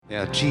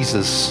Yeah,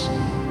 Jesus,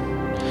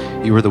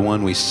 you are the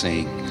one we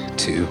sing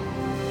to,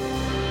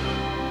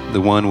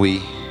 the one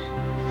we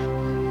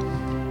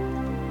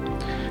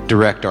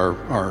direct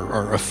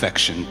our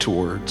affection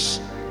towards,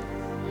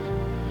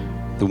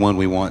 the one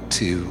we want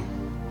to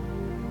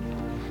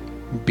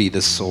be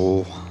the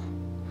sole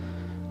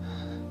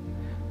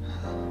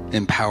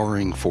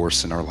empowering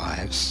force in our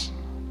lives.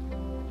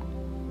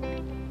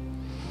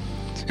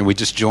 And we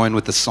just join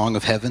with the song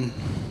of heaven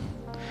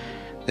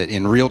that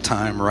in real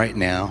time right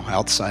now,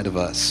 outside of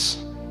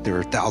us, there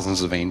are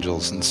thousands of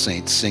angels and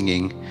saints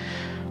singing,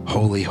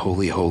 "Holy,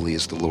 holy, holy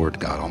is the Lord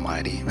God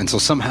Almighty." And so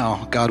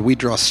somehow, God, we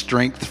draw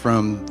strength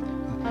from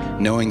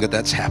knowing that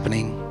that's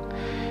happening.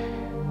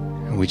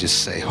 And we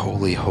just say,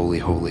 "Holy, holy,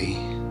 holy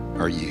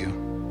are you."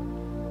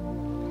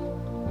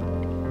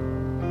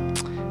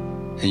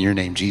 In your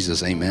name,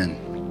 Jesus, amen.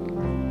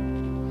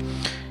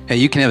 Hey,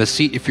 you can have a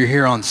seat if you're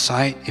here on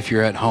site, if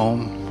you're at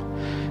home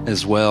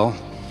as well.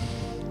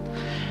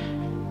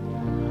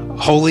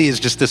 Holy is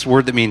just this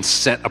word that means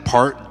set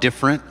apart,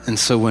 different. And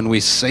so when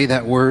we say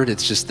that word,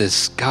 it's just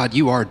this, God,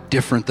 you are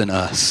different than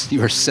us.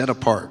 You are set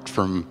apart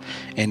from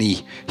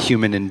any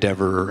human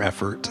endeavor or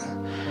effort.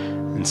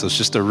 And so it's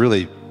just a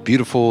really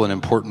beautiful and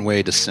important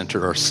way to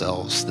center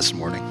ourselves this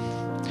morning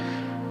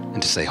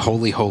and to say,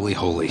 holy, holy,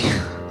 holy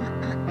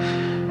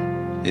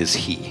is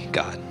he,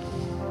 God.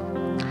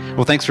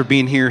 Well, thanks for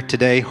being here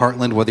today,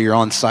 Heartland, whether you're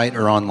on site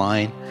or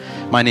online.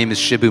 My name is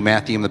Shibu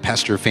Matthew. I'm the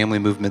pastor of family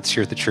movements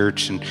here at the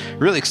church, and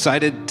really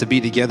excited to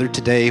be together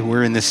today.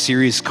 We're in this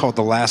series called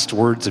The Last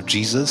Words of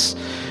Jesus,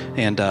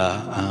 and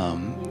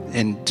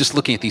just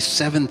looking at these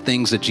 7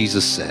 things that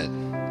Jesus said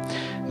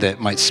that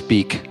might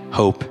speak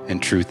hope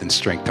and truth and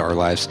strength to our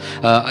lives.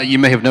 You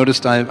may have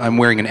noticed I'm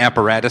wearing an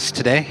apparatus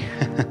today.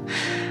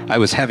 I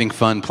was having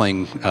fun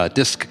playing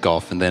disc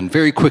golf, and then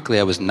very quickly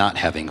I was not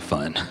having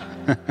fun.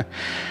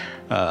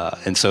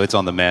 And so it's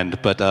on the mend.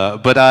 But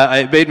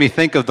it made me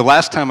think of the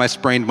last time I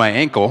sprained my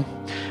ankle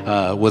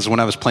was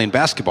when I was playing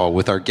basketball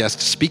with our guest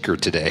speaker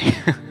today.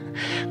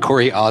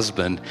 Corey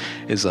Osmond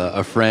is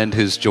a friend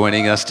who's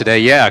joining us today.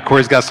 Yeah,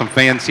 Corey's got some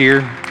fans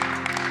here.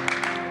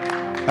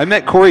 I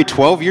met Corey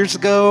 12 years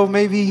ago,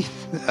 maybe,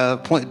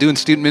 doing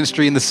student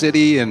ministry in the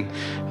city, and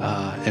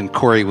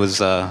Corey was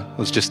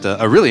just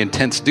a really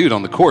intense dude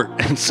on the court.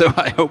 And so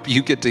I hope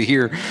you get to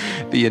hear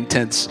the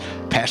intense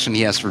passion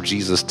he has for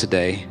Jesus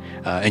today.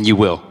 And you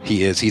will.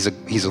 He's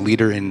a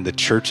leader in the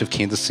Church of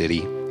Kansas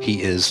City.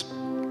 He is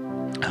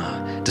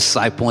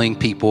discipling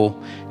people.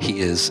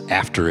 He is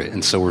after it.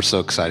 And so we're so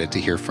excited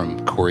to hear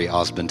from Corey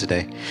Osmond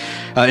today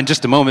in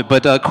just a moment.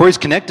 But Corey's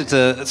connected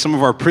to some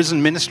of our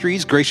prison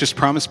ministries, Gracious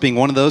Promise being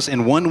one of those.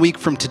 And 1 week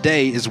from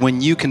today is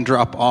when you can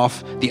drop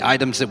off the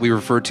items that we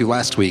referred to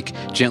last week: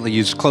 gently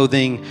used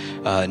clothing,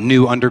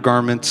 new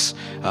undergarments,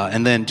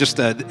 and then just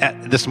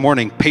this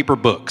morning, paper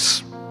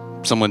books.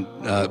 Someone,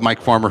 Mike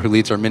Farmer, who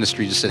leads our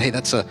ministry, just said, hey,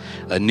 that's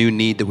a new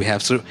need that we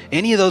have. So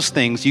any of those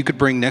things you could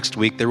bring next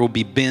week. There will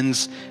be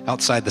bins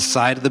outside the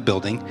side of the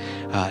building,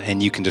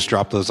 and you can just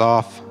drop those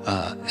off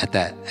at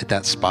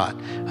that spot,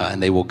 and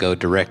they will go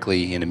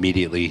directly and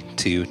immediately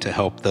to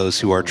help those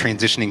who are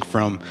transitioning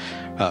from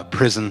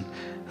prison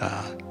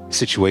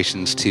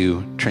situations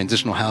to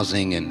transitional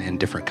housing and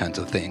different kinds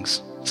of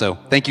things. So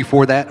thank you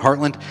for that,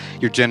 Heartland.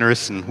 You're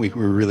generous, and we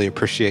really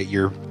appreciate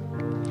your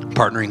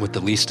partnering with the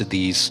least of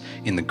these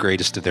in the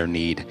greatest of their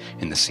need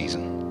in the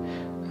season.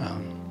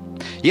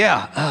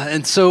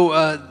 And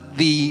so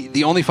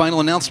the only final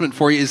announcement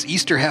for you is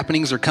Easter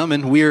happenings are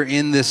coming. We are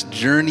in this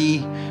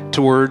journey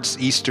towards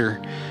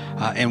Easter,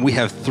 and we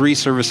have 3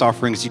 service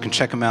offerings. You can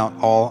check them out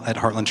all at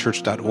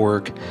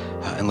heartlandchurch.org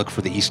and look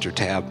for the Easter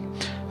tab.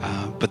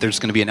 But there's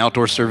going to be an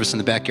outdoor service in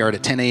the backyard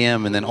at 10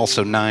 a.m. and then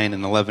also 9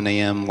 and 11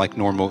 a.m. like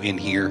normal in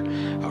here.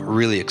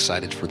 Really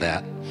excited for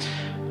that.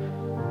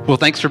 Well,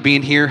 thanks for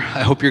being here.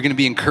 I hope you're going to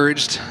be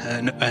encouraged,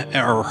 and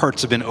our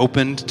hearts have been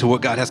opened to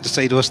what God has to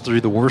say to us through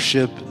the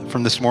worship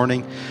from this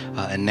morning,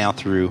 and now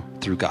through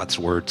God's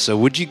Word. So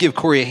would you give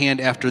Corey a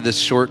hand after this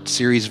short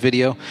series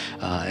video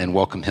and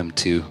welcome him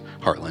to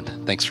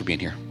Heartland. Thanks for being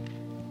here.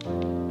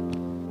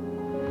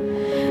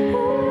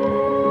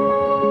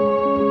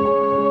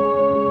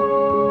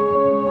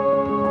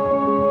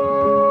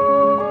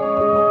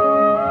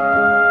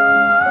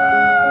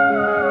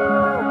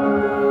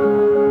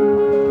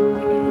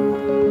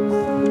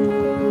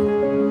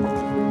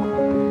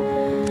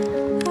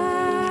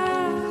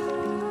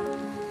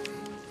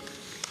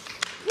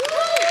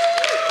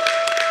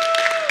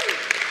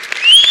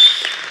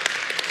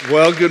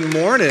 Well, good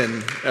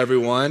morning,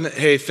 everyone.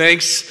 Hey,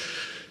 thanks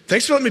for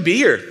letting me be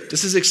here.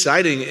 This is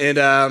exciting. And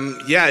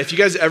if you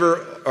guys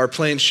ever are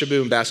playing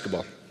Shibu in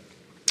basketball,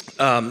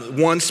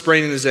 one,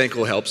 spraining his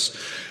ankle helps,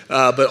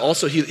 but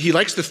also he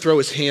likes to throw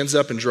his hands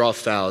up and draw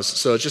fouls.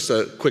 So it's just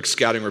a quick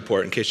scouting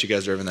report in case you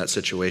guys are ever in that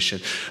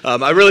situation.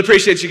 I really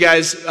appreciate you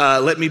guys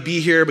letting me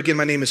be here. Again,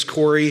 my name is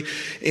Corey,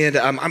 and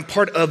I'm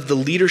part of the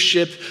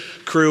leadership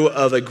crew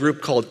of a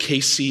group called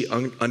KC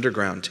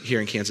Underground here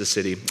in Kansas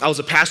City. I was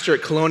a pastor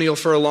at Colonial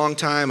for a long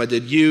time. I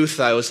did youth.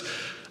 I was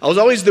I was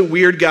always the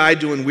weird guy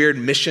doing weird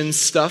mission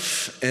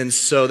stuff, and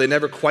so they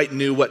never quite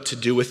knew what to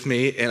do with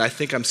me, and I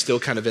think I'm still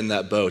kind of in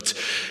that boat.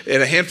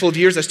 In a handful of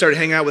years, I started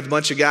hanging out with a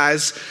bunch of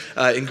guys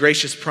in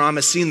Gracious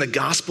Promise, seeing the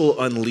gospel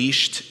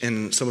unleashed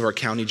in some of our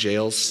county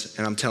jails,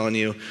 and I'm telling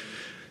you,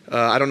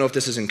 I don't know if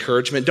this is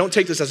encouragement. Don't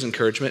take this as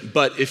encouragement,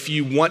 but if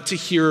you want to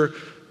hear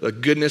the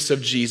goodness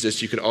of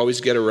Jesus, you can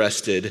always get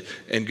arrested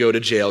and go to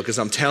jail, because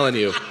I'm telling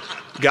you,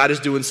 God is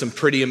doing some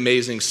pretty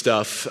amazing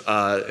stuff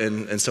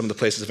in some of the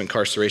places of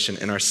incarceration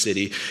in our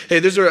city. Hey,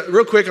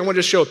 real quick, I want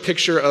to show a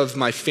picture of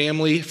my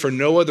family for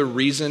no other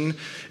reason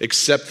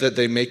except that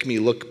they make me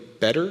look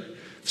better.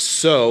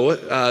 So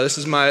this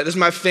is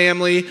my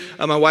family,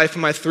 my wife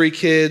and my 3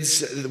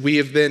 kids. We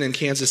have been in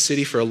Kansas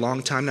City for a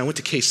long time now. I went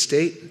to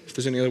K-State. If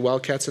there's any other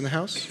Wildcats in the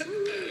house.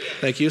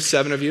 Thank you,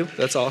 7 of you.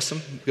 That's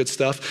awesome. Good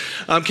stuff.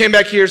 Came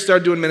back here,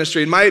 started doing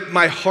ministry. And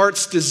my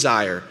heart's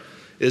desire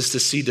is to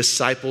see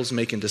disciples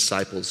making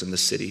disciples in the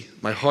city.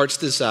 My heart's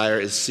desire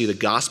is to see the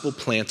gospel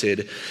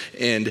planted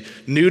and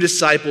new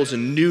disciples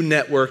and new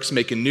networks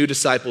making new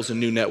disciples and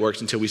new networks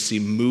until we see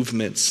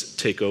movements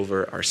take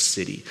over our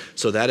city.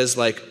 So that is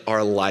like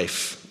our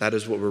life. That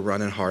is what we're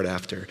running hard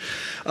after.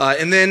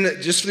 And then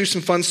just through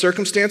some fun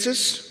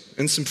circumstances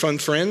and some fun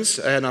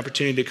friends, I had an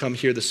opportunity to come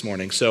here this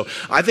morning. So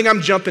I think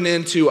I'm jumping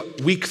into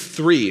week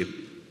 3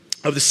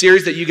 of the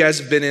series that you guys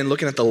have been in,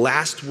 looking at the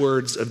last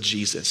words of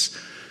Jesus.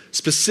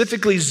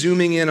 Specifically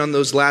zooming in on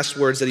those last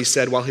words that he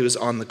said while he was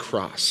on the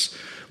cross,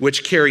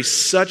 which carry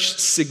such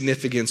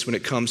significance when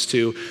it comes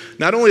to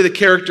not only the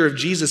character of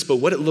Jesus,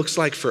 but what it looks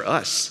like for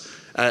us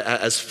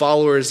as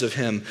followers of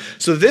him.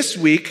 So this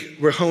week,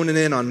 we're honing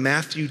in on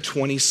Matthew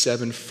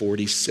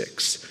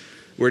 27:46,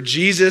 where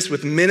Jesus,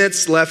 with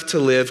minutes left to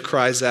live,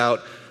 cries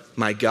out,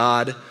 my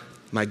God,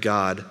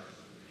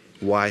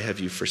 why have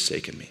you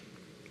forsaken me?"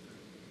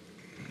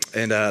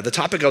 And the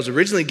topic I was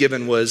originally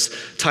given was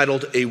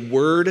titled, A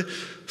Word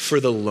for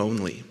the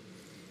Lonely.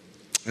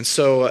 And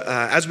so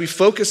as we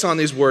focus on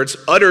these words,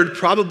 uttered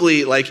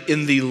probably like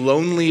in the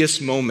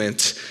loneliest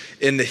moment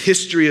in the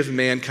history of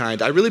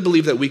mankind, I really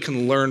believe that we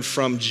can learn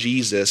from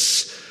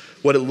Jesus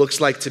what it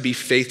looks like to be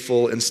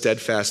faithful and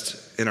steadfast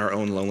in our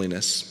own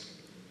loneliness.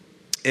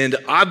 And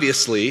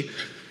obviously,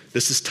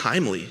 this is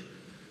timely.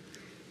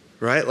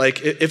 Right?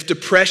 Like if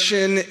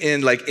depression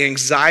and like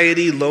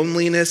anxiety,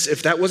 loneliness,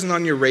 if that wasn't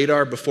on your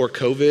radar before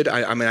COVID,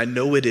 I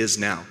know it is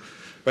now.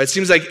 Right? It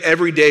seems like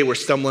every day we're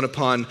stumbling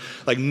upon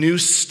like new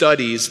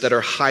studies that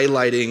are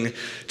highlighting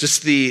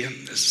just the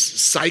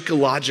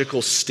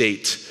psychological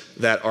state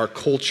that our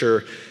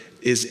culture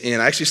is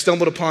in. I actually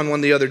stumbled upon one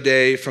the other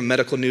day from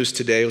Medical News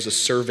Today. It was a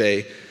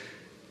survey.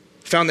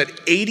 Found that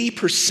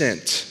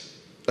 80%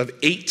 of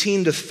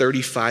 18 to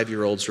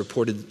 35-year-olds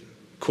reported,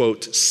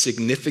 quote,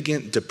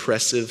 significant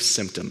depressive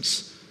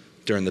symptoms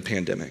during the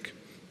pandemic.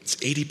 It's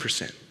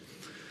 80%.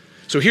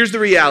 So here's the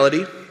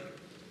reality.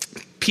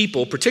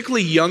 People,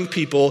 particularly young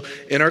people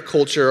in our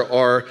culture,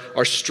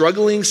 are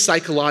struggling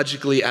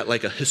psychologically at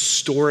like a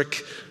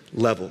historic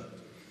level.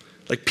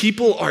 Like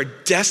people are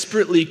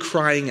desperately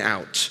crying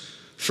out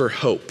for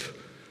hope.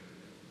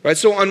 Right?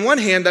 So on one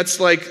hand, that's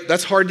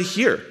hard to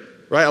hear.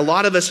 Right? A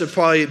lot of us have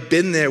probably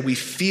been there. We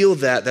feel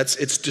that.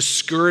 It's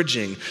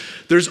discouraging.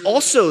 There's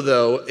also,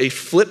 though, a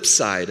flip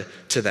side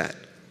to that.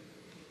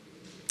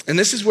 And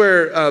this is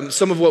where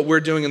some of what we're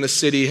doing in the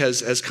city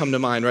has come to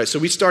mind, right? So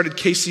we started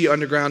KC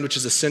Underground, which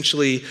is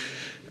essentially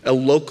a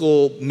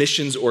local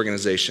missions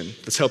organization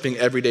that's helping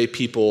everyday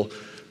people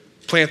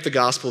plant the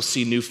gospel,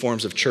 see new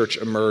forms of church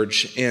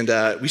emerge. And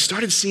we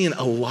started seeing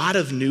a lot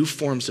of new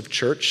forms of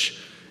church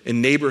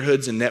in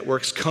neighborhoods and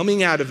networks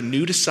coming out of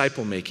new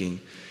disciple making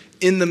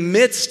in the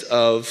midst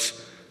of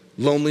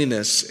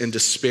loneliness and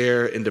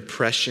despair and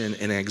depression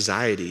and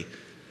anxiety,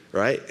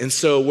 right? And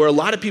so where a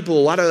lot of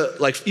people,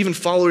 like even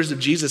followers of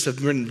Jesus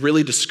have been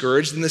really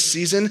discouraged in this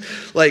season,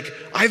 like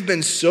I've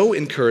been so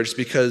encouraged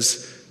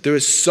because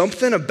there's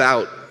something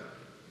about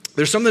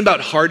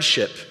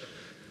hardship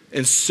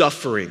and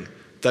suffering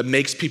that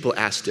makes people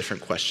ask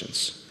different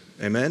questions.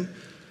 Amen?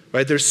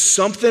 Right? There's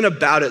something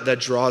about it that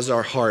draws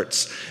our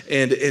hearts.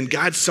 And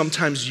God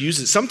sometimes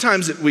uses it.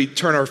 Sometimes we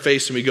turn our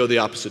face and we go the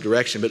opposite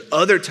direction. But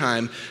other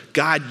time,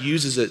 God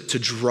uses it to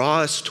draw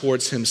us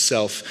towards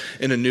himself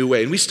in a new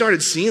way. And we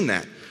started seeing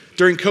that.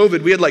 During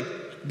COVID, we had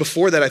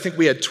before that, I think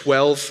we had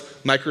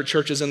 12 micro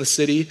churches in the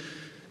city.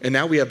 And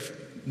now we have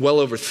well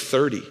over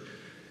 30.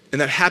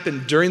 And that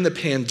happened during the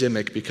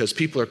pandemic because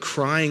people are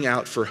crying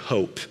out for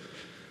hope.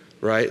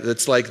 Right?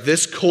 It's like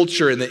this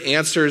culture and the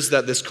answers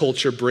that this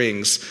culture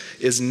brings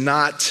is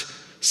not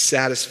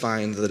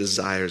satisfying the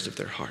desires of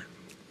their heart.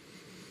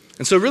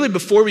 And so really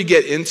before we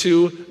get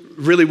into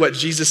really what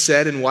Jesus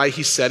said and why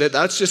he said it,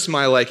 that's just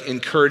my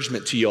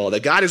encouragement to you all,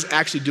 that God is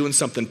actually doing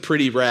something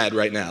pretty rad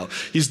right now.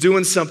 He's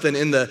doing something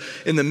in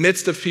the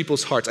midst of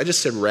people's hearts. I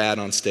just said rad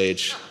on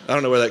stage. I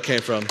don't know where that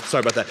came from. Sorry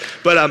about that.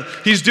 But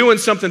he's doing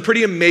something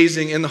pretty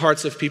amazing in the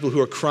hearts of people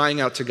who are crying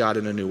out to God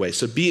in a new way.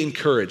 So be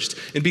encouraged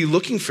and be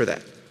looking for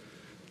that.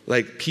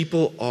 Like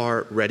people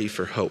are ready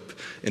for hope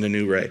in a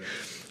new way.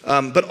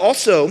 But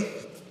also,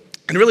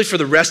 and really for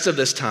the rest of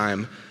this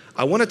time,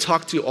 I want to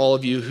talk to all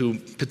of you who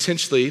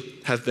potentially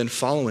have been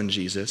following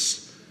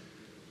Jesus,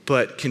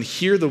 but can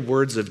hear the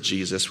words of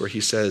Jesus where he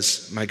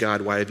says, my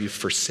God, why have you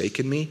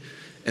forsaken me?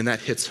 And that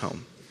hits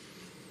home,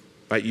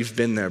 right? You've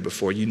been there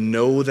before. You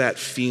know that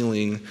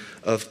feeling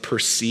of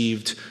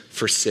perceived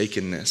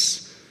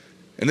forsakenness.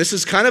 And this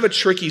is kind of a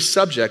tricky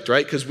subject,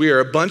 right? Because we are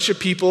a bunch of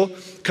people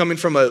coming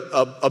from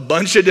a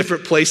bunch of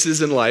different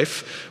places in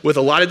life with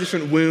a lot of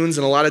different wounds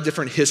and a lot of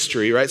different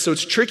history, right? So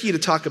it's tricky to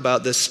talk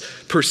about this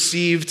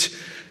perceived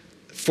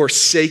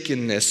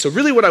forsakenness. So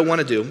really what I want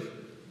to do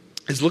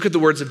is look at the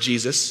words of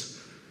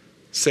Jesus,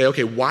 say,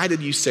 okay, why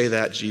did you say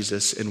that,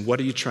 Jesus? And what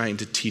are you trying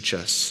to teach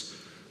us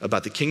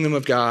about the kingdom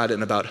of God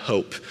and about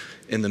hope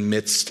in the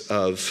midst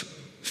of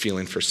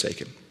feeling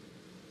forsaken?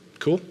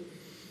 Cool?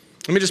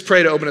 Let me just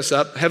pray to open us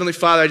up. Heavenly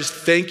Father, I just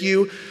thank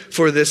you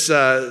for this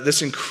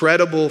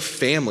incredible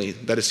family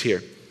that is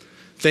here.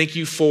 Thank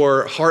you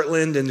for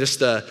Heartland and just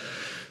the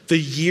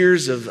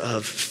years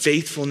of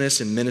faithfulness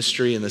and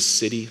ministry in the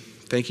city.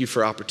 Thank you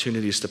for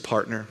opportunities to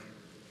partner.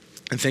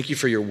 And thank you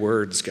for your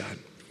words, God.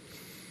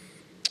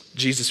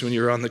 Jesus, when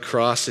you were on the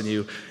cross and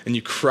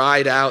you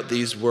cried out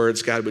these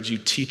words, God, would you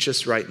teach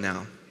us right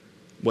now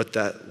what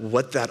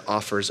that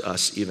offers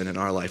us even in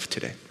our life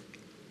today?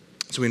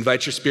 So we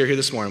invite your spirit here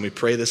this morning. We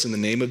pray this in the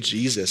name of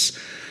Jesus.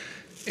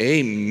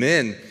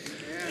 Amen.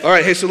 All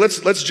right, hey, so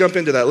let's jump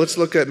into that. Let's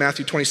look at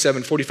Matthew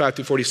 27, 45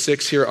 through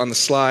 46 here on the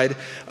slide.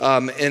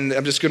 And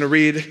I'm just going to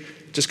read,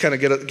 just kind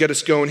of get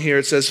us going here.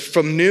 It says,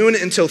 from noon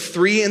until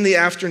 3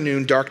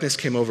 p.m, darkness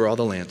came over all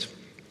the land.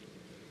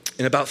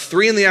 And about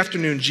 3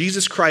 p.m,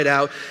 Jesus cried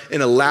out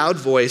in a loud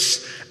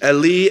voice,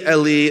 Eli,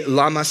 Eli,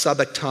 lama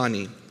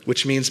sabachthani,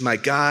 which means, my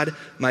God,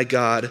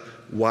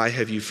 why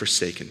have you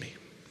forsaken me?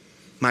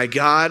 My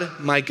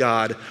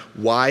God,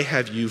 why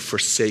have you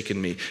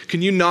forsaken me?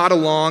 Can you nod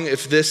along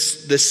if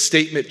this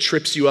statement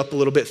trips you up a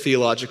little bit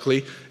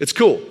theologically? It's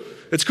cool.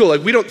 It's cool.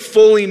 Like, we don't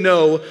fully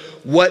know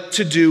what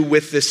to do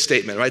with this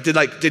statement, right?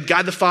 Did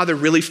God the Father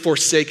really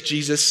forsake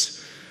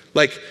Jesus?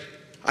 Like,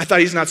 I thought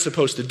he's not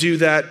supposed to do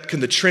that.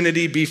 Can the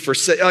Trinity be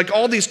forsaken? Like,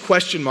 all these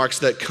question marks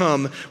that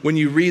come when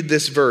you read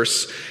this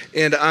verse.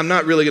 And I'm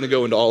not really going to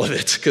go into all of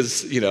it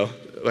because,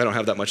 I don't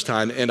have that much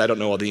time and I don't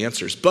know all the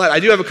answers. But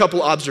I do have a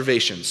couple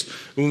observations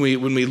when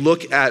we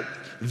look at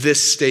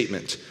this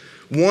statement.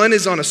 One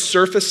is on a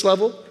surface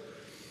level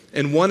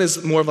and one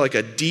is more of like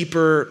a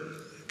deeper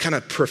kind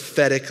of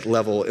prophetic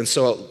level. And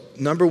so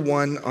number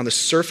one, on the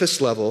surface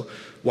level,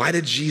 why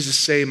did Jesus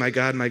say, my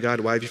God,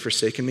 why have you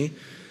forsaken me?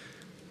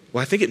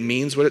 Well, I think it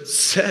means what it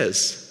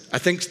says. I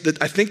think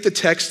the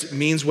text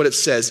means what it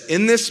says.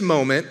 In this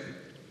moment,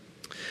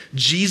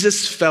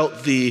 Jesus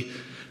felt the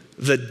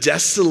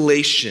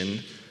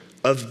desolation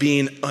of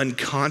being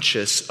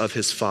unconscious of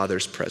his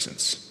Father's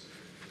presence.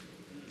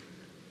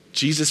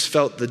 Jesus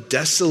felt the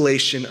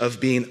desolation of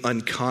being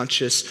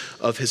unconscious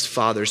of his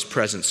Father's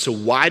presence. So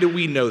why do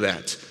we know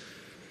that?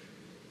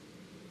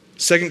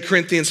 2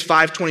 Corinthians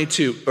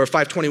 5:22 or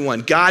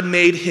 5:21, God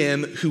made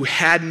him who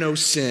had no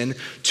sin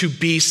to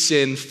be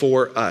sin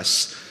for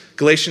us.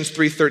 Galatians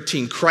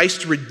 3:13,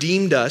 Christ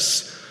redeemed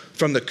us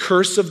from the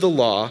curse of the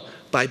law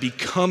by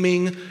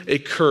becoming a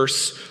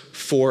curse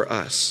for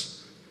us.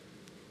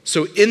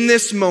 So in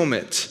this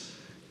moment,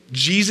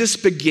 Jesus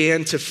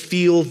began to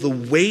feel the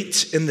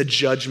weight and the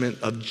judgment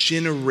of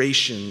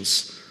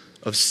generations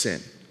of sin.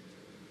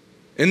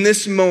 In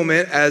this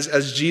moment,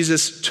 as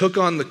Jesus took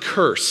on the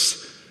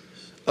curse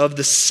of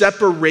the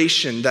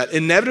separation that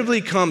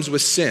inevitably comes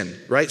with sin,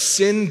 right?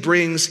 Sin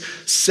brings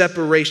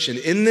separation.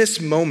 In this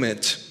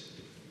moment,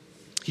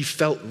 he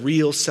felt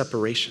real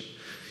separation.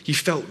 He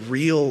felt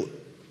real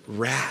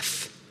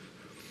wrath.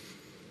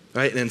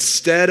 Right? And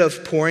instead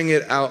of pouring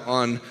it out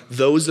on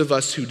those of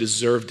us who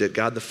deserved it,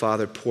 God the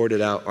Father poured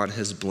it out on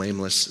his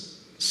blameless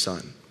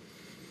Son.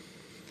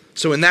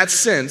 So in that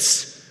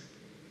sense,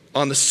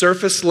 on the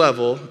surface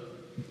level,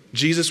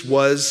 Jesus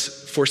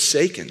was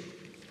forsaken.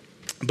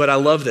 But I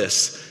love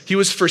this. He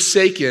was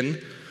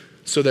forsaken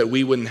so that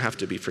we wouldn't have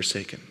to be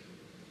forsaken.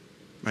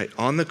 Right?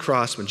 On the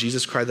cross, when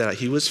Jesus cried that out,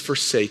 he was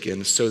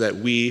forsaken so that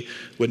we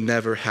would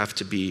never have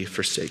to be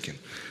forsaken.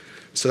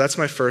 So that's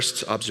my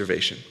first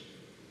observation.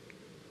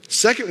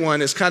 Second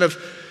one is kind of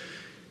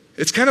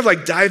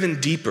like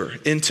diving deeper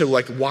into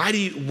like why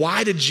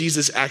did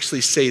Jesus actually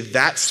say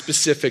that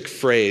specific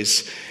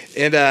phrase?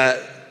 And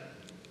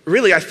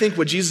really, I think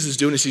what Jesus is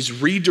doing is he's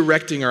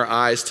redirecting our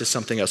eyes to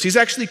something else. He's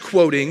actually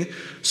quoting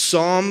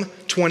Psalm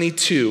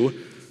 22,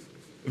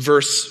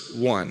 verse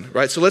 1,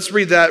 right? So let's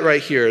read that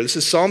right here. This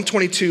is Psalm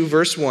 22,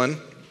 verse 1.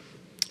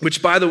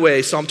 Which, by the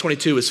way, Psalm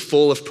 22 is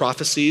full of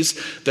prophecies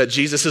that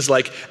Jesus is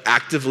like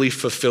actively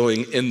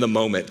fulfilling in the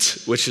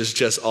moment, which is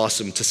just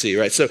awesome to see,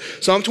 right? So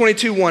Psalm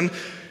 22:1,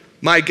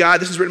 my God,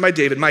 this is written by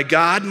David, my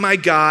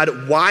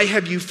God, why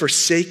have you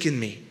forsaken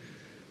me?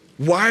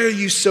 Why are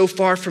you so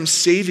far from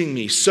saving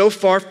me, so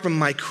far from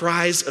my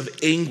cries of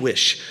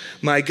anguish?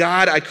 My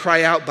God, I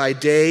cry out by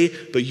day,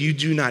 but you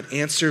do not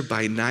answer.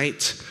 By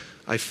night,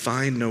 I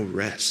find no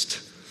rest.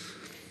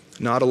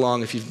 Nod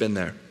along if you've been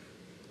there,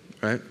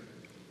 right?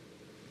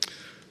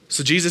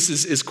 So Jesus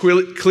is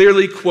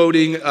clearly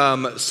quoting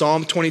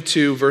Psalm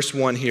 22, verse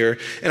 1 here.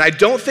 And I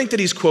don't think that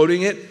he's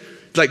quoting it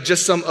like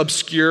just some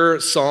obscure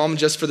psalm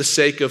just for the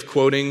sake of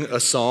quoting a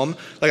psalm.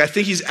 Like I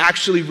think he's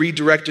actually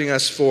redirecting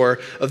us for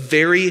a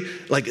very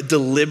like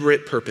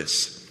deliberate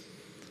purpose.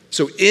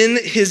 So in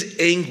his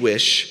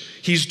anguish,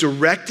 he's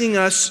directing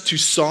us to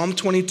Psalm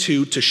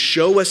 22 to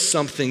show us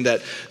something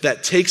that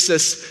takes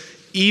us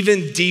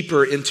even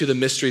deeper into the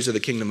mysteries of the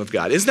kingdom of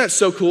God. Isn't that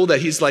so cool that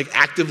he's like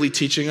actively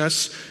teaching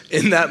us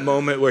in that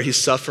moment where he's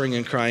suffering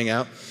and crying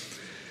out?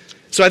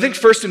 So I think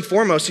first and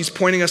foremost, he's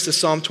pointing us to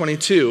Psalm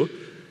 22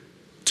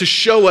 to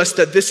show us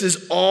that this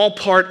is all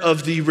part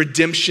of the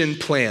redemption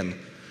plan,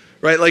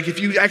 right? Like if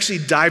you actually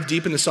dive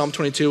deep into Psalm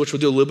 22, which we'll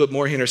do a little bit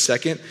more here in a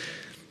second,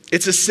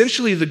 it's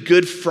essentially the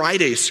Good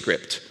Friday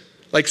script.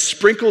 Like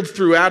sprinkled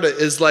throughout it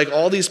is like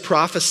all these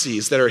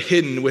prophecies that are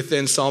hidden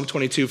within Psalm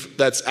 22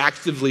 that's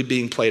actively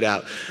being played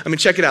out. I mean,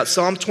 check it out.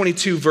 Psalm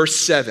 22, verse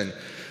 7.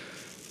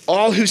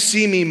 All who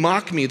see me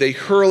mock me. They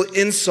hurl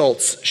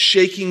insults,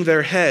 shaking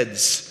their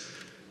heads.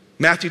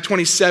 Matthew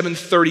 27,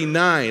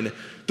 39.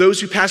 Those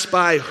who passed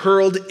by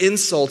hurled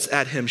insults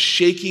at him,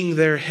 shaking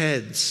their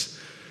heads.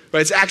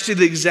 Right? It's actually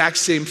the exact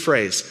same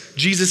phrase.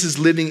 Jesus is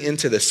living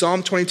into this.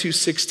 Psalm 22,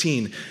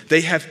 16. They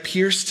have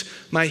pierced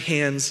my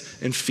hands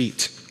and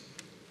feet.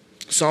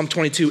 Psalm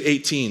 22,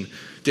 18,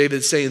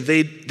 David's saying,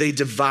 they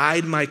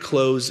divide my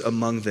clothes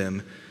among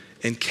them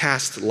and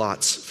cast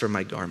lots for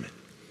my garment.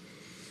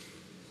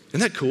 Isn't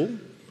that cool?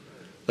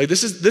 Like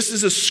this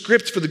is a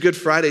script for the Good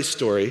Friday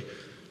story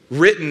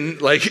written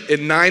like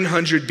in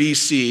 900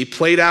 BC,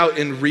 played out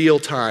in real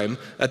time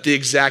at the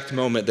exact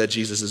moment that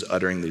Jesus is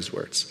uttering these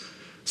words.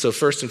 So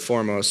first and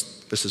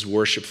foremost, this is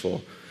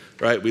worshipful.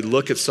 Right? We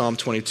look at Psalm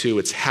 22,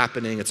 it's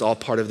happening, it's all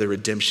part of the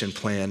redemption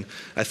plan.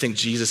 I think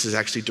Jesus is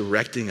actually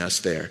directing us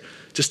there,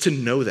 just to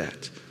know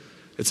that.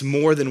 It's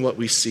more than what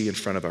we see in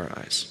front of our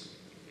eyes.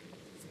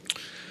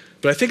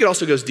 But I think it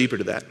also goes deeper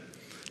to that.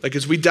 Like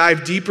as we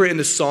dive deeper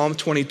into Psalm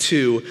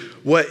 22,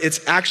 what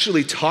it's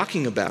actually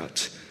talking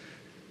about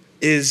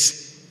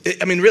is,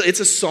 really, it's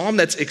a psalm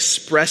that's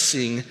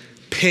expressing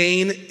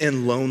pain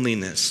and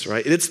loneliness,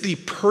 right? It's the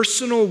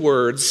personal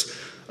words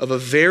of a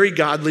very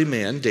godly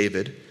man,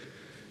 David,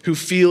 who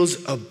feels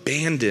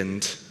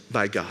abandoned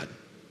by God.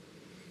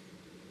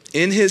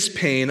 In his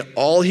pain,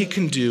 all he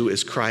can do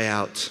is cry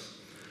out,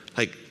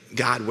 like,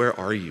 God, where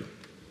are you?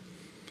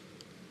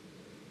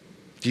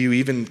 Do you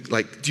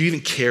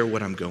even care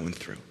what I'm going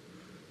through?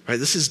 Right?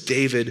 This is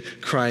David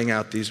crying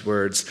out these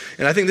words.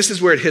 And I think this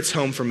is where it hits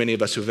home for many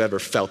of us who've ever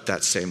felt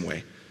that same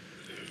way.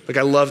 Like,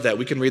 I love that.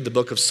 We can read the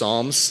book of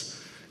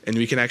Psalms and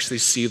we can actually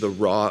see the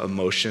raw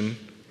emotion,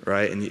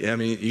 right? And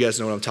you guys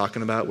know what I'm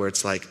talking about, where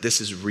it's like,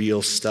 this is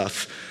real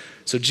stuff.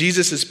 So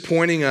Jesus is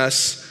pointing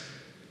us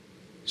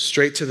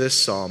straight to this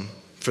psalm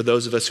for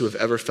those of us who have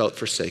ever felt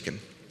forsaken.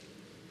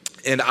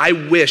 And I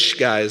wish,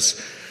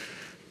 guys,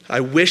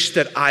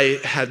 that I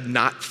had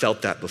not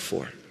felt that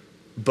before.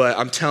 But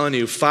I'm telling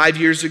you, 5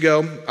 years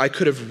ago, I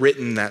could have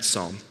written that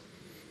psalm.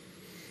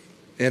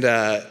 And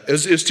it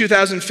was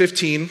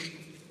 2015.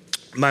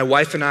 My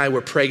wife and I were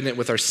pregnant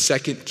with our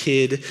second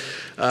kid.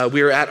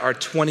 We were at our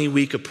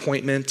 20-week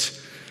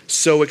appointment.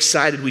 So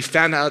excited. We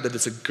found out that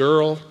it's a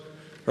girl,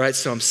 right?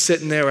 So I'm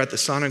sitting there at the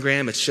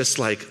sonogram. It's just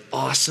like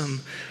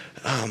awesome.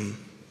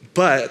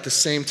 But at the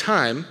same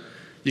time,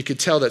 you could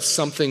tell that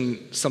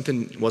something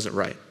wasn't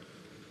right.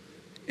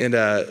 And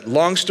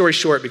long story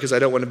short, because I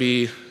don't want to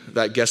be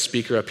that guest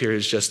speaker up here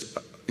who's just,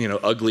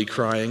 ugly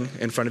crying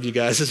in front of you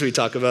guys as we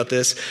talk about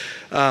this.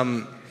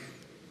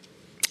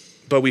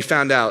 But we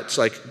found out,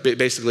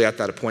 basically at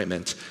that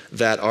appointment,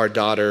 that our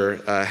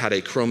daughter had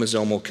a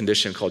chromosomal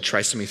condition called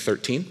trisomy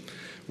 13,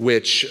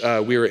 which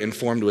we were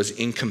informed was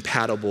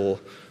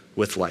incompatible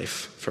with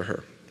life for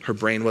her. Her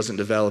brain wasn't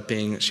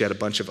developing. She had a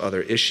bunch of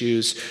other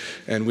issues.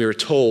 And we were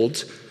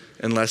told,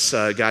 unless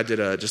God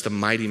did just a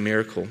mighty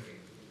miracle,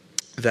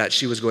 that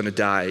she was going to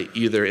die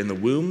either in the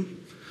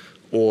womb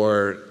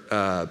or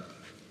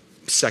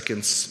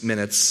seconds,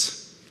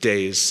 minutes,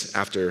 days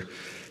after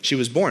she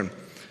was born.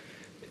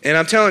 And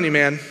I'm telling you,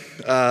 man,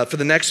 for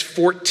the next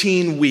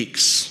 14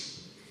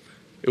 weeks,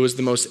 it was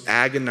the most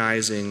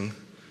agonizing,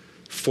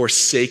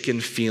 forsaken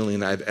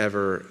feeling I've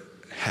ever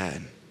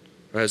had.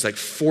 Right? It was like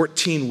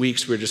 14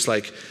 weeks, we were just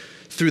like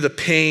through the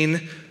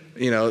pain,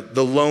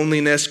 the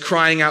loneliness,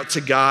 crying out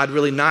to God,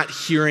 really not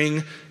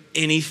hearing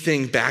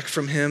anything back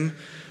from him.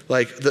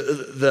 Like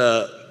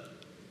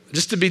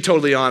just to be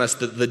totally honest,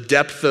 the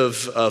depth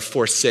of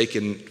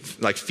forsaken,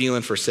 like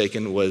feeling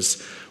forsaken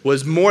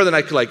was more than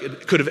I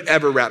could have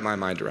ever wrapped my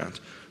mind around,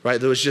 right?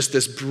 There was just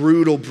this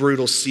brutal,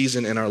 brutal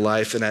season in our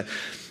life. And at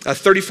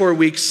 34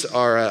 weeks,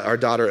 our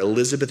daughter,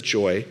 Elizabeth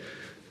Joy,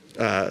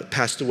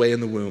 passed away in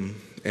the womb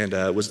and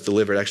was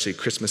delivered actually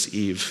Christmas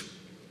Eve,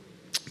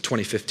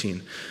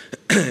 2015.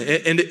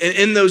 And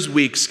in those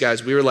weeks,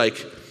 guys, we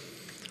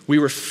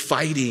were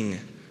fighting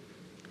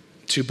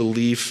to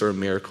believe for a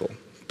miracle,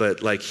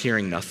 but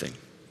hearing nothing.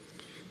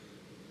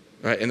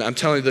 Right? And I'm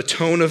telling you, the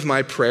tone of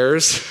my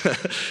prayers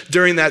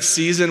during that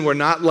season were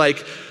not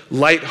like,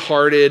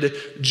 lighthearted,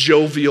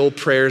 jovial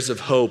prayers of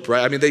hope,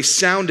 right? I mean, they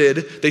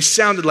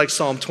sounded like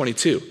Psalm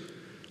 22.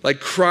 Like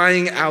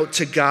crying out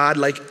to God,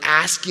 like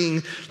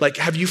asking, like,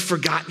 have you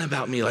forgotten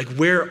about me? Like,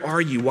 where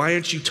are you? Why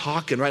aren't you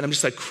talking, right? I'm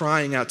just like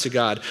crying out to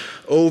God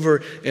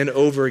over and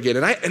over again.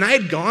 And I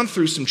had gone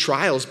through some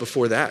trials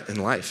before that in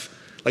life.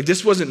 Like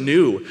this wasn't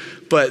new,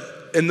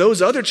 but in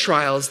those other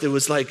trials, there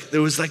was like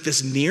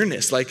this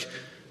nearness, like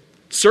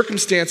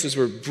circumstances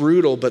were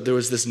brutal, but there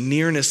was this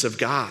nearness of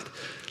God.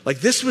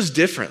 Like this was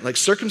different. Like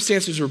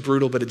circumstances were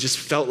brutal, but it just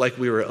felt like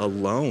we were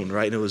alone,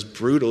 right? And it was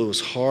brutal, it was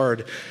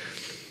hard.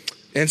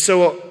 And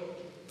so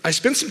I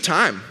spent some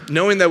time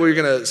knowing that we were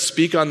going to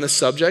speak on this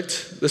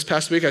subject this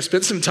past week. I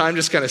spent some time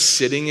just kind of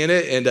sitting in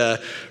it and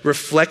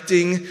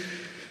reflecting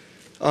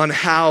on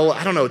how,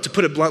 I don't know, to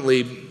put it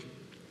bluntly,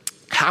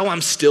 how I'm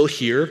still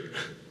here.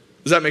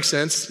 Does that make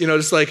sense? You know,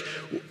 just like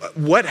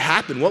what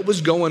happened? What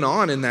was going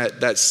on in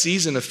that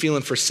season of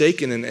feeling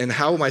forsaken? And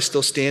how am I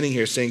still standing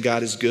here saying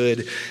God is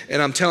good?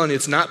 And I'm telling you,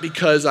 it's not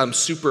because I'm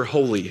super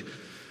holy.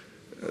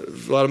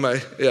 A lot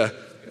of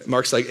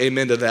Mark's like,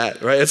 amen to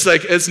that, right? It's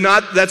like,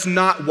 that's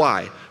not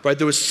why, right?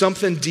 There was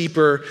something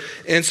deeper.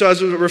 And so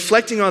as I was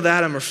reflecting on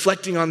that, I'm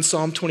reflecting on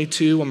Psalm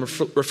 22. I'm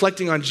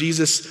reflecting on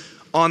Jesus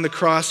on the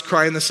cross,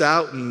 crying this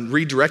out and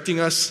redirecting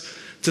us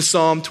to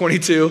Psalm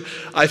 22.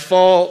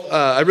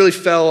 I really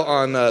fell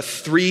on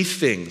three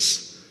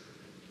things.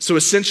 So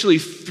essentially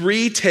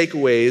 3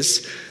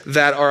 takeaways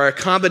that are a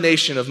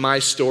combination of my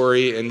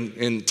story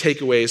and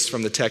takeaways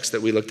from the text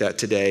that we looked at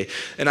today.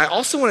 And I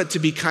also want it to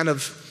be kind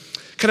of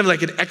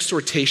like an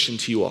exhortation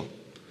to you all.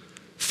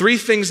 3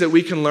 things that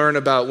we can learn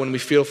about when we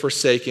feel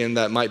forsaken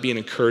that might be an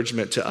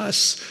encouragement to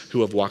us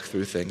who have walked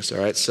through things, all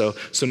right? So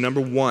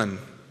number 1,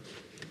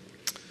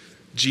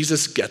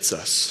 Jesus gets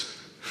us.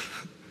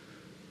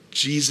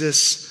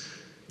 Jesus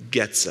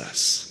gets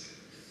us.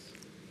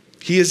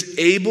 He is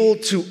able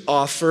to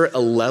offer a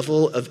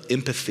level of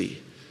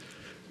empathy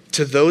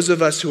to those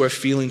of us who are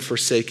feeling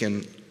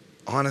forsaken,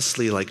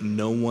 honestly, like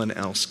no one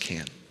else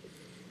can.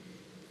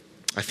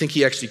 I think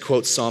he actually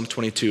quotes Psalm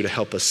 22 to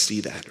help us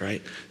see that,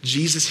 right?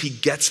 Jesus, he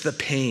gets the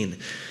pain.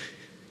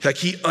 Like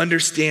he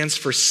understands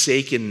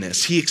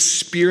forsakenness. He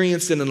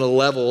experienced it on a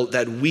level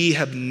that we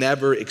have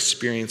never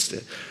experienced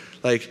it.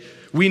 Like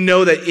we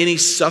know that any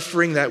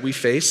suffering that we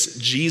face,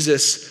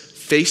 Jesus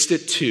faced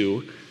it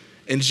too,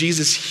 and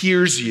Jesus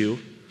hears you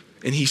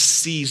and he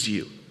sees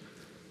you.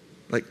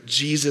 Like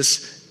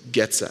Jesus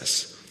gets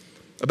us.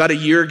 About a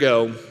year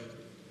ago,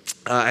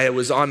 I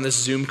was on this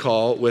Zoom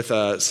call with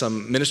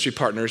some ministry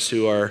partners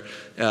who are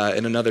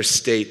in another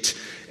state,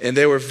 and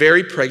they were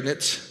very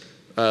pregnant,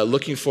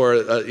 looking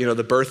for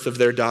the birth of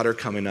their daughter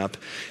coming up.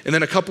 And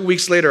then a couple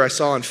weeks later, I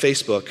saw on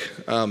Facebook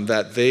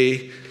that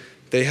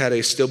they had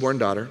a stillborn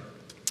daughter,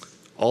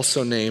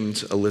 also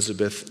named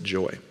Elizabeth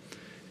Joy.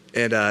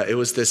 And it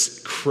was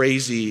this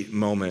crazy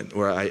moment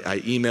where I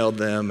emailed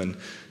them, and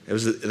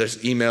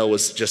this email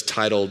was just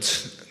titled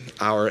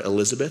 "Our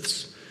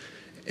Elizabeths."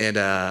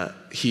 And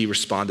he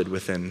responded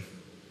within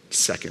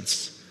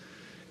seconds.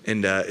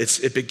 And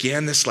it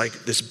began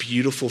this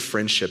beautiful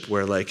friendship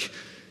where like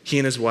he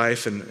and his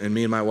wife and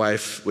me and my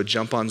wife would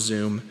jump on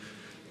Zoom.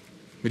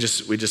 We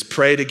just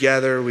pray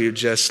together. We would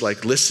just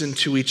like listen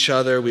to each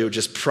other. We would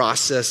just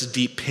process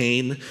deep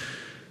pain.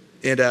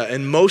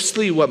 And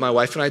mostly what my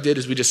wife and I did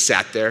is we just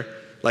sat there,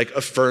 like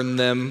affirmed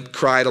them,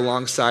 cried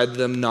alongside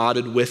them,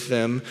 nodded with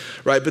them,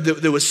 right?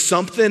 But there was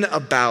something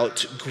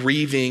about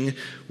grieving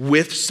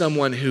with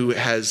someone who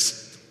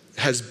has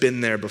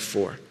been there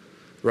before,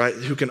 right?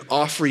 Who can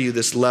offer you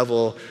this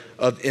level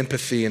of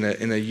empathy in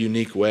a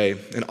unique way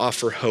and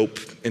offer hope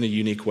in a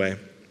unique way.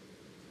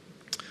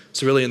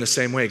 So really in the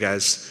same way,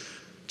 guys,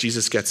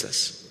 Jesus gets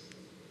us.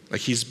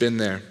 Like he's been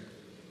there.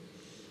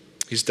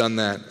 He's done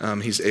that.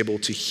 He's able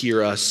to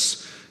hear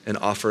us and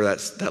offer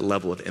that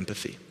level of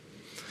empathy.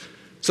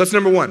 So that's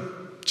number 1.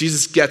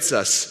 Jesus gets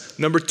us.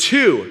 Number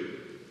 2,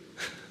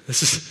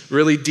 this is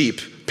really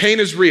deep. Pain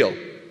is real,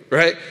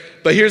 right?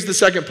 But here's the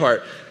second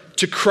part.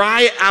 To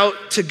cry out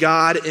to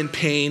God in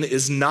pain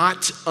is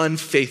not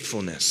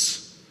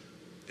unfaithfulness.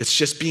 It's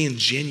just being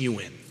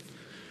genuine.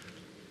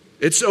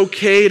 It's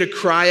okay to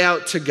cry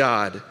out to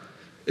God.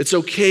 It's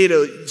okay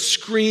to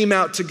scream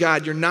out to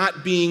God. You're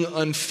not being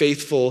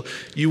unfaithful.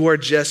 You are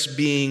just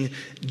being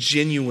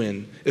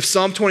genuine. If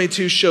Psalm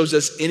 22 shows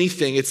us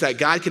anything, it's that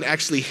God can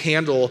actually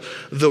handle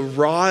the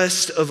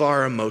rawest of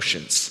our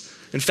emotions.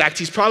 In fact,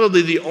 he's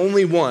probably the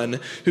only one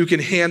who can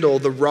handle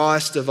the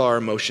rawest of our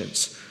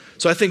emotions.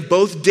 So I think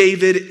both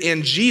David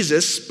and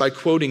Jesus, by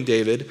quoting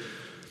David,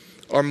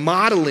 are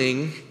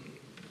modeling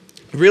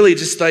really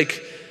just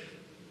like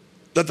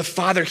that the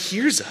Father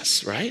hears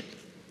us, right?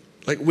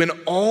 Like when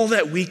all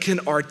that we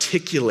can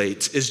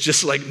articulate is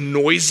just like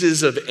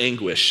noises of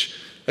anguish.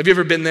 Have you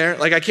ever been there?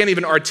 Like I can't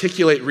even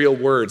articulate real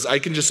words. I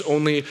can just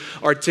only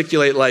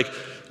articulate like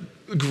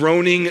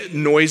groaning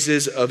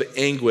noises of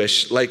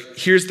anguish. Like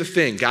here's the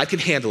thing, God can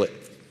handle it.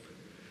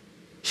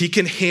 He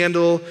can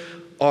handle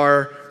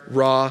our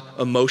raw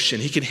emotion.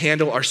 He can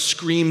handle our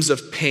screams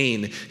of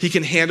pain. He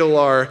can handle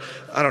our,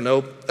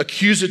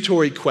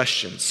 accusatory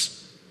questions.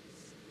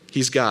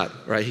 He's God,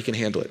 right? He can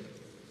handle it.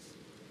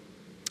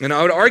 And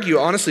I would argue,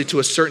 honestly, to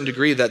a certain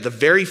degree, that the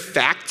very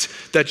fact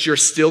that you're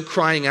still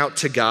crying out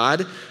to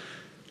God,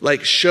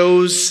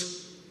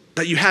 shows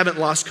that you haven't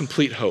lost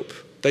complete hope,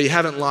 that you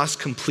haven't lost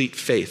complete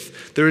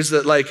faith. There's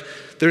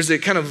a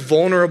kind of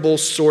vulnerable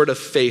sort of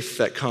faith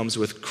that comes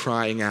with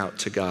crying out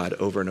to God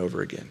over and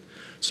over again.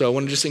 So I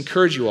want to just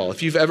encourage you all,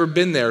 if you've ever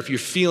been there, if you're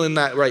feeling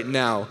that right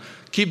now,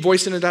 keep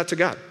voicing it out to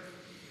God.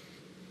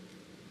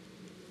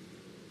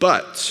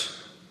 But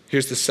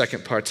here's the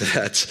second part to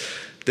that.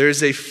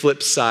 There's a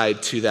flip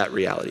side to that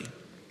reality.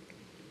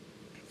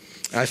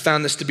 I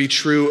found this to be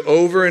true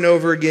over and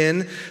over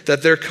again,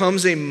 that there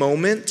comes a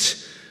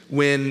moment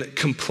when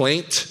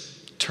complaint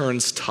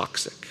turns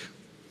toxic.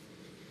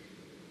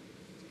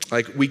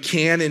 We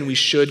can and we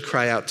should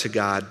cry out to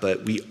God,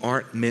 but we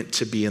aren't meant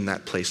to be in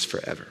that place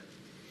forever.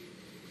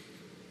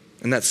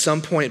 And at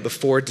some point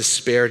before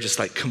despair just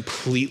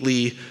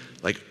completely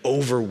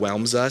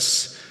overwhelms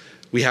us,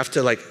 we have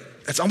to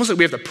it's almost like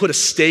we have to put a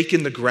stake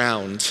in the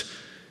ground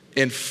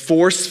and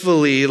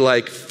forcefully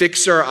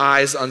fix our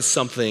eyes on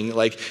something,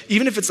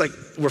 even if it's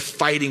we're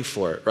fighting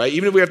for it, right?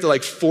 Even if we have to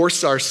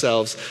force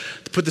ourselves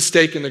to put the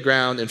stake in the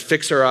ground and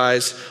fix our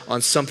eyes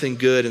on something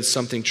good and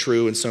something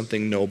true and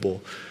something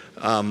noble.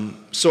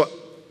 So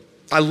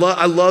I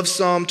love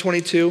Psalm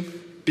 22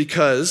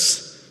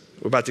 because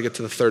we're about to get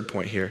to the third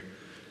point here.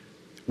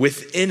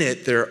 Within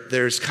it,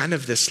 there's kind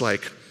of this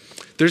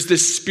there's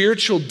this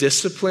spiritual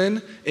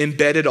discipline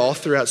embedded all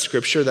throughout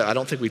Scripture that I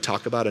don't think we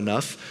talk about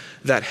enough,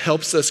 that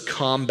helps us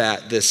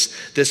combat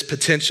this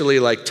potentially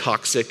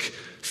toxic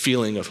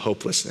feeling of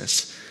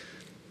hopelessness.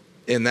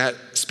 And that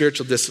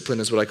spiritual discipline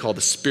is what I call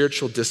the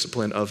spiritual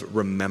discipline of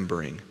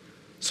remembering.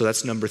 So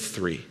that's number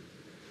 3.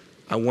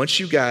 I want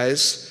you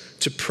guys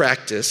to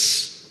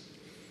practice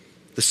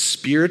the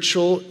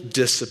spiritual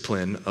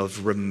discipline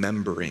of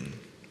remembering.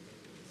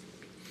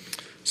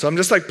 So I'm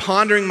just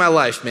pondering my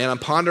life, man. I'm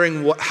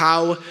pondering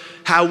how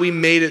we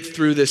made it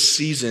through this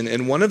season.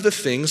 And one of the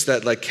things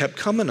that kept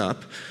coming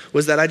up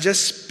was that I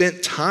just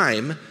spent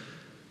time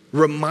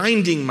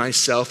reminding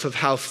myself of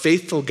how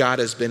faithful God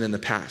has been in the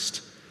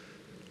past.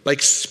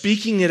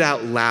 Speaking it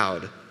out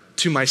loud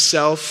to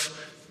myself,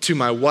 to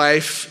my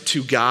wife,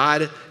 to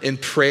God in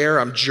prayer.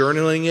 I'm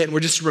journaling it and we're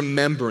just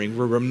remembering.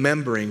 We're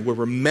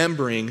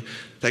remembering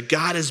that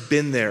God has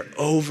been there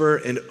over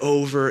and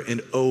over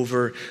and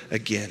over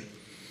again.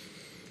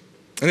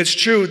 And it's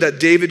true that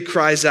David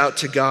cries out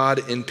to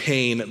God in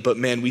pain, but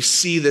man, we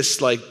see this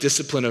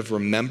discipline of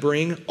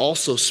remembering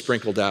also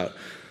sprinkled out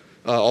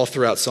all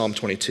throughout Psalm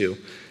 22.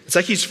 It's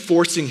he's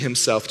forcing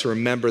himself to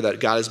remember that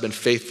God has been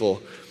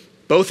faithful,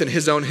 both in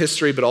his own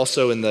history, but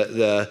also in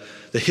the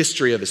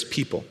history of his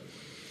people.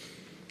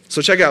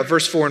 So check out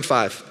verse 4 and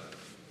 5.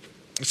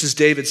 This is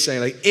David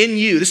saying, in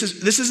you, this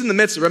is in the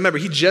midst of, remember,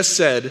 he just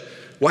said,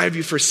 why have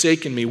you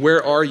forsaken me?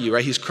 Where are you?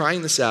 Right? He's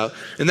crying this out.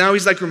 And now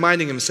he's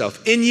reminding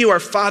himself, in you our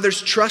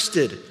fathers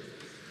trusted,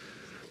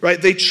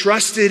 right? They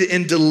trusted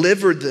and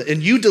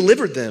and you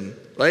delivered them,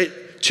 right?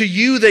 To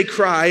you they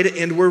cried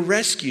and were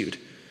rescued.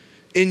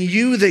 In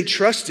you they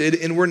trusted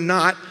and were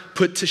not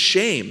put to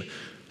shame.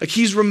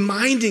 He's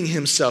reminding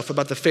himself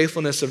about the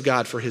faithfulness of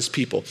God for his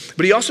people.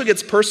 But he also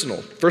gets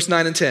personal. Verse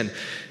 9 and 10.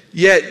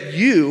 Yet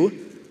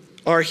you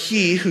are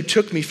he who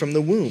took me from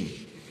the womb.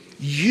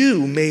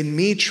 You made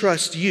me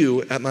trust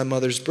you at my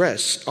mother's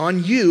breast.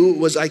 On you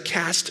was I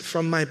cast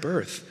from my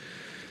birth.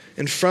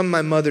 And from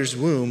my mother's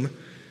womb,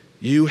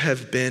 you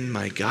have been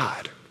my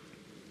God.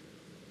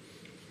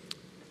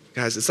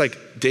 Guys, it's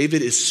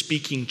David is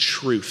speaking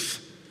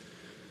truth.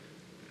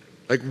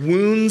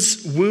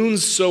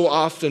 Wounds so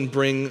often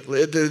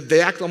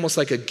they act almost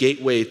like a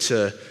gateway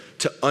to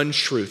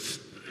untruth.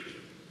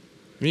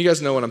 You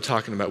guys know what I'm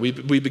talking about. We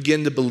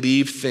begin to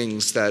believe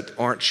things that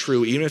aren't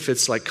true, even if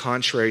it's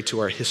contrary to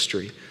our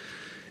history.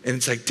 And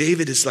it's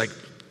David is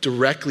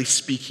directly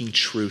speaking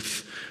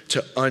truth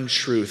to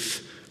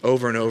untruth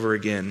over and over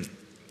again.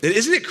 And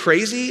isn't it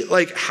crazy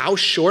how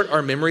short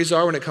our memories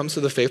are when it comes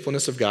to the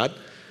faithfulness of God?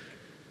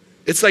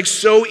 It's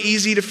so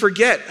easy to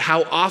forget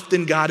how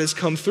often God has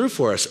come through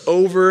for us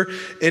over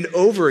and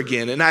over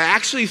again. And I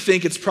actually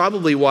think it's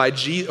probably why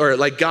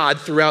God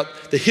throughout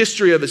the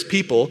history of his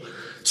people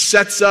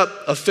sets up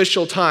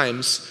official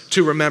times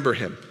to remember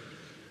him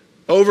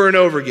over and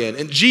over again.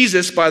 And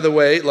Jesus, by the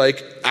way,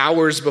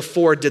 hours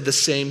before did the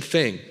same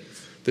thing.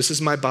 This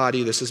is my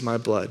body, this is my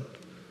blood.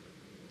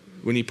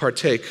 When you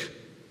partake,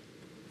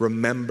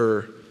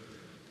 remember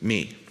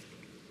me.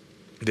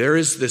 There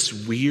is this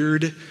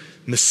weird,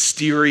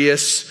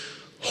 mysterious,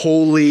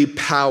 holy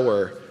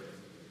power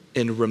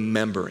in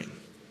remembering.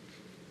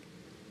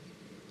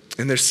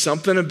 And there's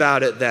something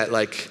about it that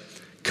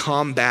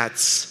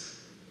combats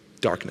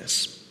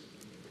darkness.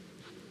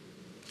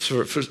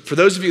 For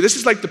those of you, this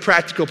is the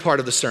practical part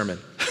of the sermon,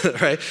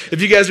 right?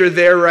 If you guys are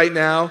there right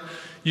now,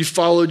 you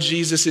followed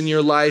Jesus in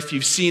your life,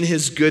 you've seen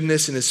his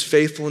goodness and his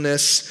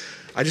faithfulness,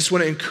 I just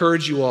want to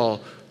encourage you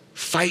all,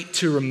 Fight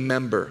to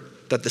remember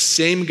that the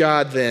same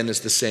God then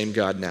is the same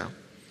God now.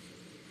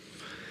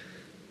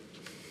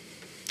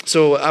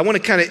 So I want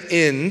to kind of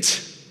end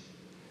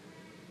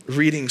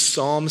reading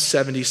Psalm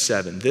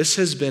 77. This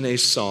has been a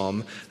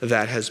psalm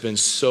that has been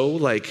so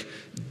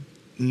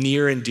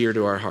near and dear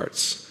to our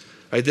hearts.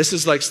 Right? This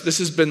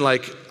has been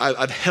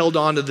I've held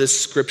on to this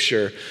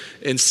scripture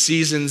in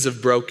seasons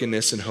of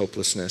brokenness and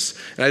hopelessness.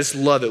 And I just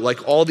love it.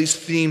 All these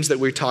themes that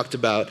we talked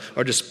about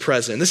are just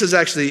present. And this is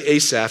actually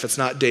Asaph, it's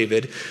not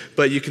David,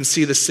 but you can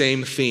see the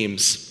same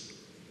themes.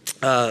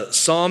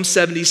 Psalm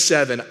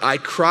 77, I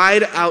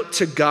cried out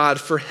to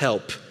God for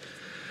help.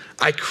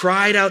 I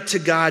cried out to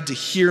God to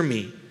hear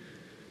me.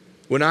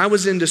 When I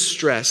was in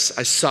distress,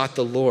 I sought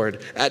the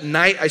Lord. At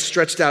night, I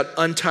stretched out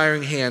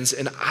untiring hands,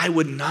 and I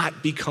would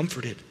not be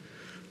comforted.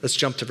 Let's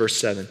jump to verse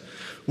 7.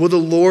 Will the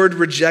Lord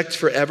reject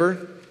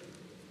forever?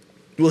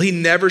 Will he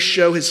never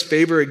show his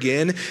favor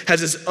again?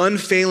 Has his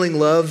unfailing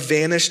love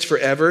vanished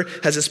forever?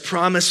 Has his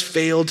promise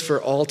failed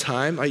for all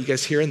time? Are you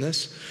guys hearing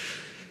this?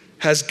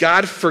 Has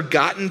God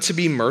forgotten to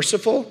be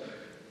merciful?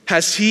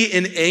 Has he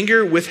in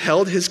anger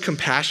withheld his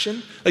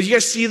compassion? You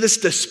guys see this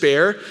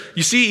despair?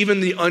 You see even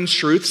the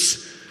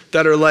untruths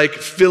that are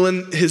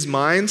filling his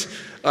mind?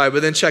 All right,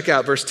 but then check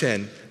out verse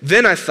 10.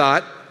 Then I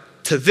thought,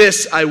 to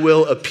this I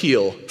will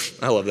appeal.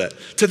 I love that.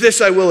 To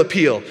this I will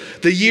appeal.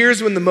 The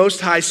years when the Most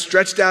High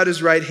stretched out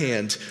his right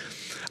hand.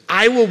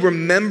 I will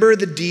remember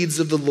the deeds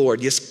of the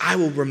Lord. Yes, I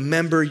will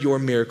remember your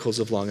miracles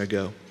of long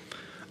ago.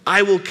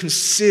 I will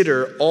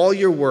consider all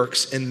your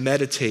works and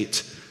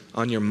meditate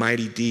on your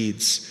mighty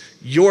deeds.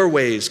 Your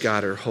ways,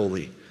 God, are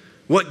holy.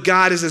 What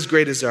God is as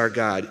great as our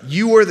God?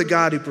 You are the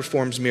God who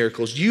performs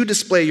miracles. You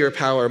display your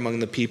power among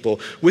the people.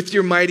 With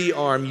your mighty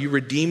arm, you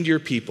redeemed your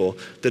people,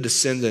 the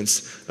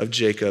descendants of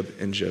Jacob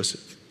and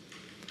Joseph.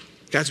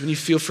 Guys, when you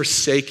feel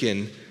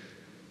forsaken,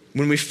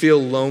 when we feel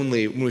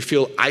lonely, when we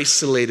feel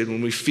isolated,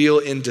 when we feel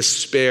in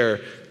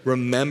despair,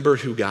 remember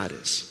who God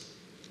is.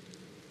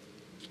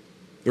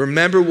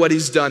 Remember what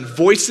he's done.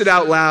 Voice it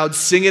out loud,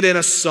 sing it in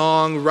a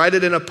song, write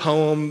it in a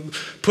poem,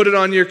 put it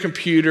on your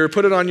computer,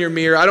 put it on your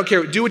mirror. I don't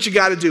care. Do what you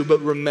got to do,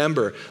 but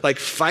remember,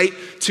 fight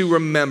to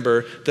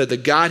remember that the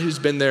God who's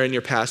been there in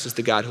your past is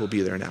the God who will be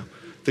there now.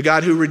 The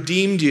God who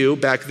redeemed you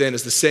back then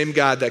is the same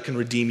God that can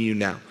redeem you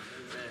now.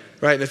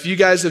 Right? And if you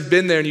guys have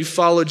been there and you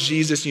followed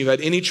Jesus and you've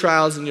had any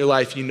trials in your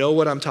life, you know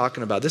what I'm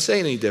talking about. This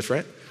ain't any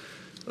different.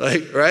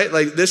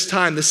 This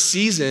time, this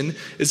season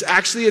is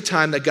actually a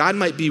time that God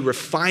might be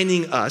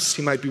refining us.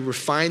 He might be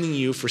refining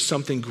you for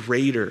something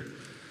greater,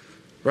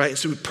 right?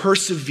 So we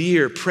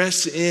persevere,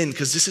 press in,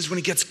 because this is when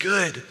it gets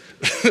good,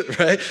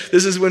 right?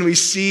 This is when we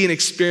see and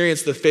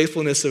experience the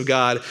faithfulness of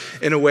God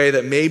in a way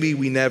that maybe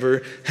we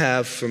never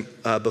have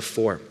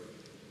before.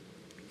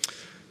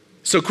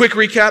 So quick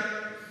recap.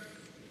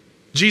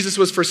 Jesus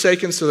was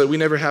forsaken so that we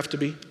never have to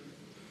be.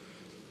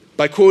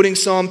 By quoting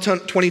Psalm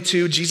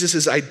 22, Jesus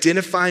is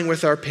identifying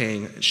with our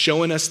pain,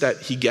 showing us that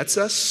he gets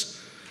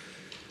us,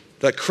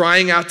 that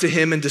crying out to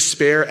him in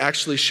despair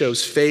actually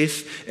shows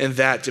faith, and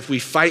that if we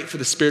fight for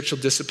the spiritual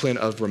discipline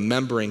of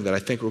remembering, that I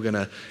think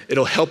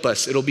it'll help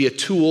us. It'll be a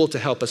tool to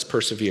help us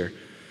persevere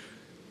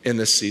in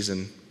this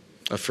season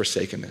of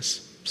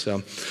forsakenness.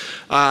 So,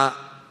 I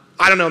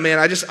don't know, man.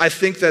 I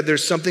think that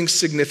there's something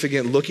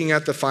significant looking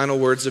at the final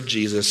words of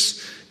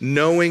Jesus,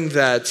 knowing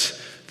that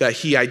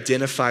he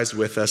identifies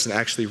with us and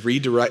actually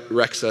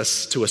redirects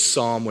us to a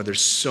psalm where there's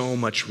so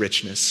much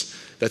richness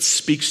that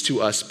speaks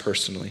to us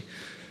personally.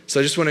 So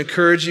I just want to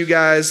encourage you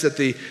guys that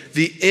the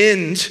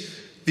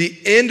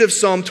end of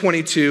Psalm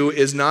 22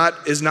 is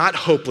not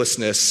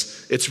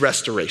hopelessness, it's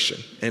restoration.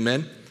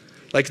 Amen?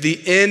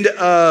 The end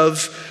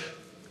of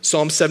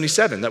Psalm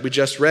 77 that we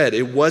just read,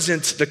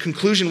 the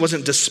conclusion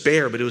wasn't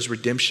despair, but it was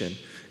redemption.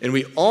 And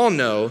we all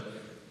know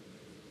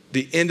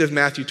the end of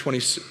Matthew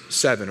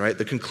 27, right?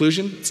 The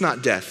conclusion, it's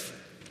not death,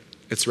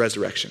 it's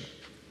resurrection.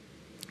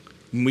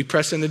 When we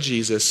press into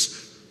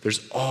Jesus,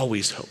 there's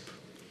always hope.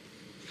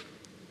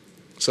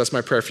 So that's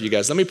my prayer for you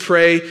guys. Let me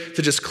pray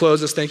to just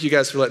close this. Thank you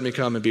guys for letting me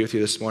come and be with you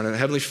this morning.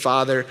 Heavenly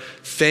Father,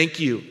 thank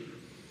you.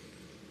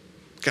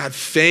 God,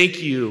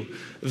 thank you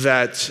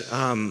that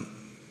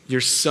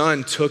your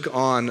son took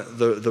on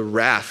the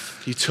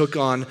wrath. He took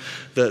on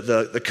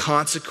the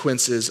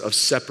consequences of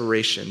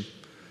separation,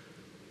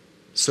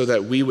 so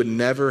that we would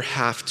never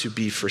have to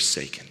be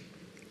forsaken.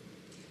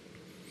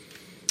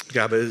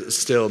 God, but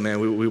still,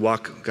 man, we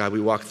walk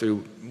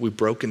through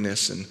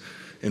brokenness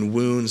and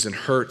wounds and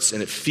hurts,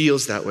 and it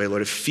feels that way,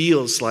 Lord. It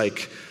feels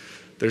like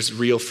there's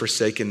real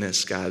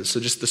forsakenness, God. So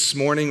just this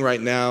morning,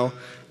 right now,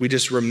 we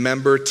just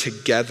remember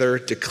together,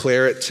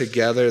 declare it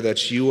together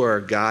that you are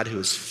a God who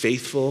is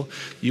faithful.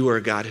 You are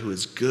a God who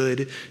is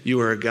good.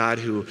 You are a God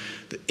who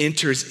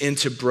enters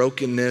into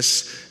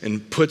brokenness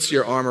and puts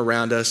your arm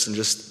around us and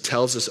just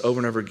tells us over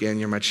and over again,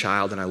 you're my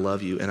child and I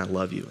love you and I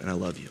love you and I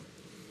love you.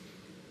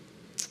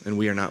 And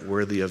we are not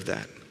worthy of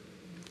that.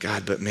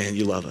 God, but man,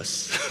 you love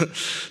us.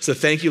 So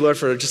thank you, Lord,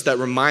 for just that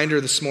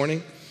reminder this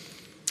morning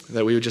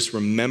that we would just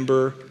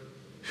remember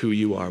who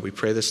you are. We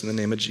pray this in the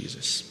name of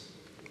Jesus.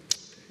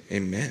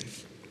 Amen.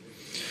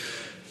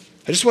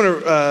 I just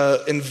want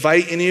to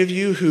invite any of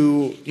you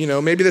who,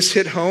 maybe this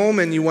hit home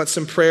and you want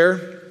some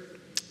prayer.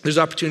 There's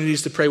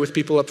opportunities to pray with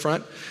people up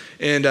front.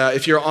 And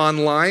if you're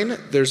online,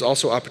 there's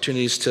also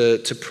opportunities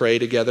to pray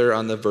together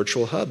on the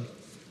virtual hub.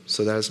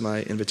 So that is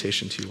my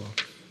invitation to you all.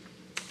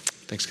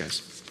 Thanks,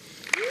 guys.